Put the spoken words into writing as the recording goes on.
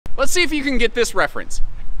Let's see if you can get this reference.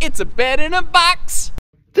 It's a bed in a box.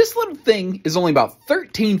 This little thing is only about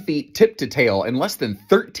 13 feet tip to tail and less than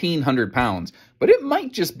 1,300 pounds, but it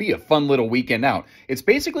might just be a fun little weekend out. It's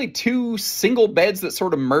basically two single beds that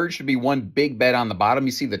sort of merge to be one big bed on the bottom.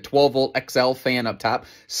 You see the 12-volt XL fan up top,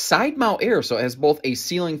 side mount air, so it has both a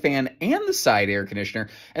ceiling fan and the side air conditioner,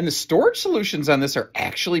 and the storage solutions on this are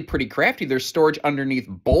actually pretty crafty. There's storage underneath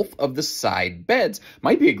both of the side beds.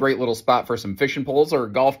 Might be a great little spot for some fishing poles or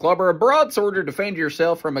a golf club or a broadsword to defend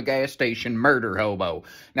yourself from a gas station murder hobo.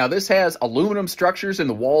 Now, this has aluminum structures in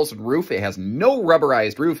the walls and roof. It has no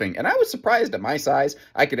rubberized roofing, and I was surprised at my size,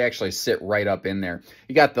 I could actually sit right up in there.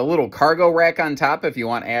 You got the little cargo rack on top if you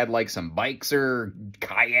want to add like some bikes or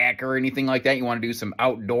kayak or anything like that. You want to do some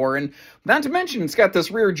outdooring. Not to mention, it's got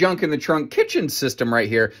this rear junk in the trunk kitchen system right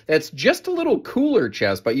here. That's just a little cooler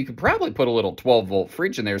chest, but you could probably put a little 12-volt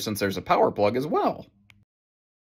fridge in there since there's a power plug as well.